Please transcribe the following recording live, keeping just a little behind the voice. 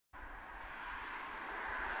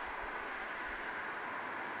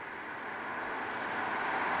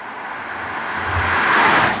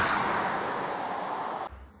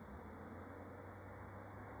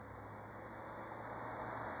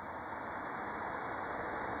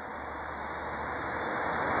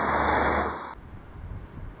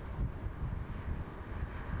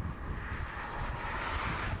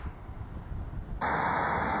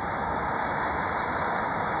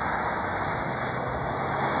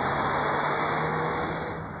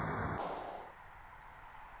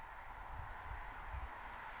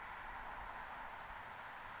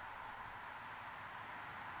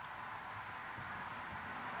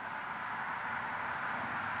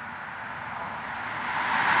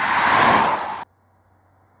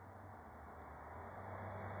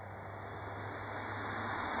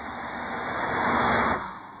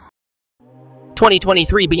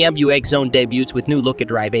2023 BMW X Zone debuts with new look at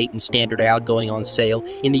Drive 8 and Standard out going on sale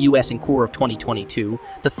in the US in core of 2022.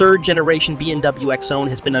 The third generation BMW X Zone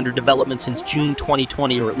has been under development since June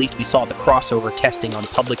 2020, or at least we saw the crossover testing on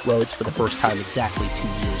public roads for the first time exactly 2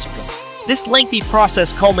 years ago. This lengthy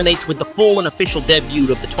process culminates with the full and official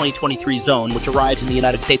debut of the 2023 Zone, which arrives in the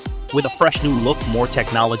United States with a fresh new look, more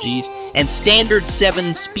technologies, and standard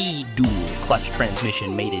 7-speed dual-clutch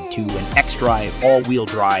transmission mated to an X-Drive all-wheel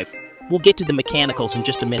drive. We'll get to the mechanicals in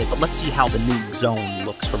just a minute, but let's see how the new Zone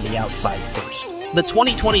looks from the outside first. The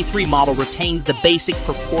 2023 model retains the basic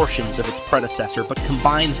proportions of its predecessor, but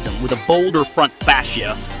combines them with a bolder front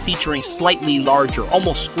fascia featuring slightly larger,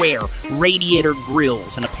 almost square, radiator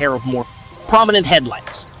grills and a pair of more prominent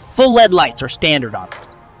headlights. Full LED lights are standard on it.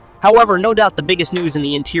 However, no doubt the biggest news in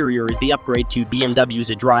the interior is the upgrade to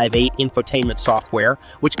BMW's Drive 8 infotainment software,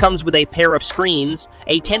 which comes with a pair of screens,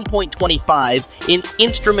 a 10.25 in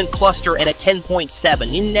instrument cluster and a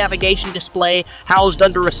 10.7 in navigation display housed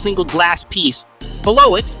under a single glass piece.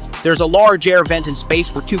 Below it, there's a large air vent and space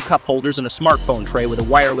for 2 cup holders and a smartphone tray with a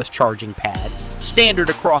wireless charging pad.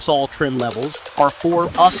 Standard across all trim levels are 4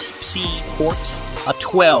 USB-C ports, a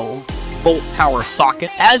 12-volt power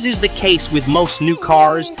socket. As is the case with most new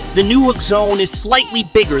cars, the new Zone is slightly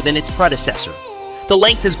bigger than its predecessor. The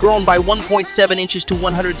length has grown by 1.7 inches to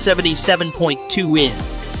 177.2 in,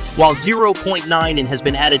 while 0.9 in has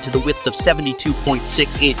been added to the width of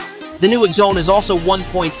 72.6 in. The new Zone is also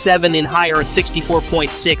 1.7 in higher at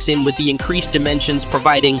 64.6 in, with the increased dimensions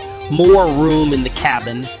providing more room in the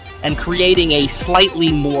cabin and creating a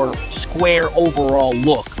slightly more square overall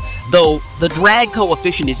look, though the drag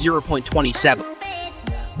coefficient is 0.27.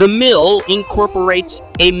 The mill incorporates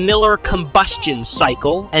a Miller combustion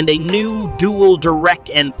cycle and a new dual direct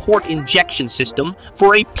and port injection system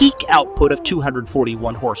for a peak output of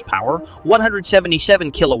 241 horsepower,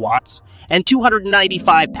 177 kilowatts, and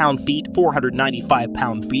 295 pound-feet, 495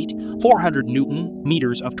 pound-feet, 400 newton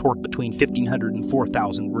meters of torque between 1,500 and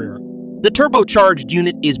 4,000 rear. The turbocharged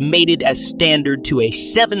unit is mated as standard to a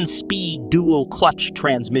 7-speed dual-clutch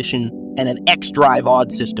transmission and an X-Drive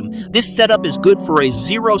odd system. This setup is good for a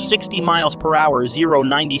 0-60 miles per hour,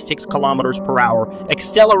 0-96 kilometers per hour,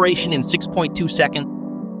 acceleration in 6.2 seconds.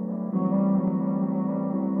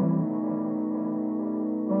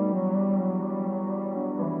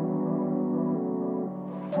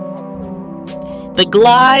 The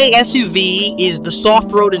GLA SUV is the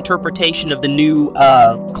soft road interpretation of the new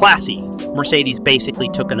Classy. Mercedes basically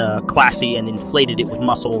took a Classy and inflated it with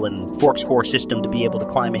muscle and Forks 4 system to be able to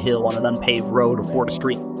climb a hill on an unpaved road or ford a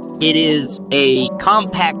street. It is a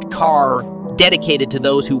compact car dedicated to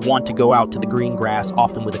those who want to go out to the green grass,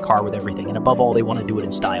 often with a car with everything, and above all, they want to do it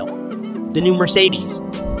in style. The new Mercedes.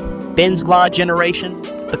 Benz-GLA generation.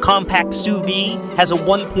 The compact SUV has a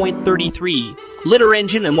 1.33 liter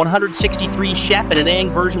engine and 163 Shep and an ANG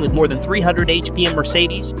version with more than 300 HP in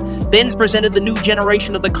Mercedes. Benz presented the new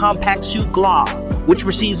generation of the compact SUV GLA, which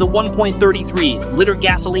receives a 1.33 liter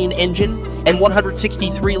gasoline engine and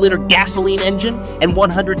 163 liter gasoline engine and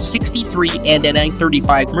 163 and an ANG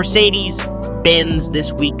 35. Mercedes-Benz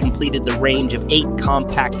this week completed the range of 8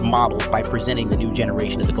 compact models by presenting the new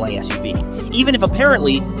generation of the GLA SUV. Even if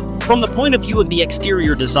apparently, from the point of view of the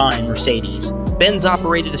exterior design, Mercedes-Benz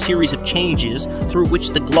operated a series of changes through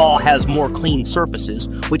which the GLA has more clean surfaces,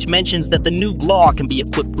 which mentions that the new GLA can be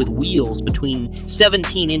equipped with wheels between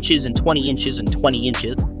 17 inches and 20 inches and 20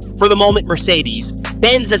 inches. For the moment,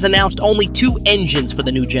 Mercedes-Benz has announced only 2 engines for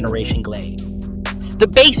the new generation GLA. The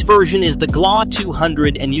base version is the GLA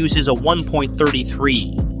 200 and uses a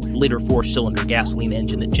 1.33 liter 4-cylinder gasoline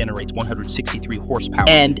engine that generates 163 horsepower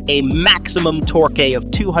and a maximum torque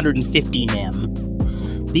of 250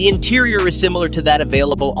 Nm. The interior is similar to that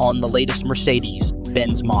available on the latest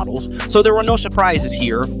Mercedes-Benz models, so there are no surprises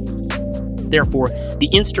here. Therefore, the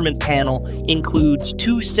instrument panel includes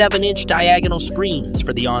 2 7-inch diagonal screens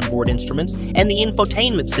for the onboard instruments, and the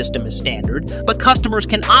infotainment system is standard, but customers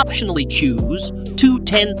can optionally choose 2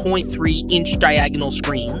 10.3-inch diagonal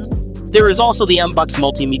screens. There is also the MBUX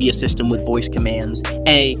multimedia system with voice commands.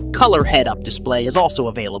 A color head-up display is also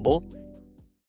available.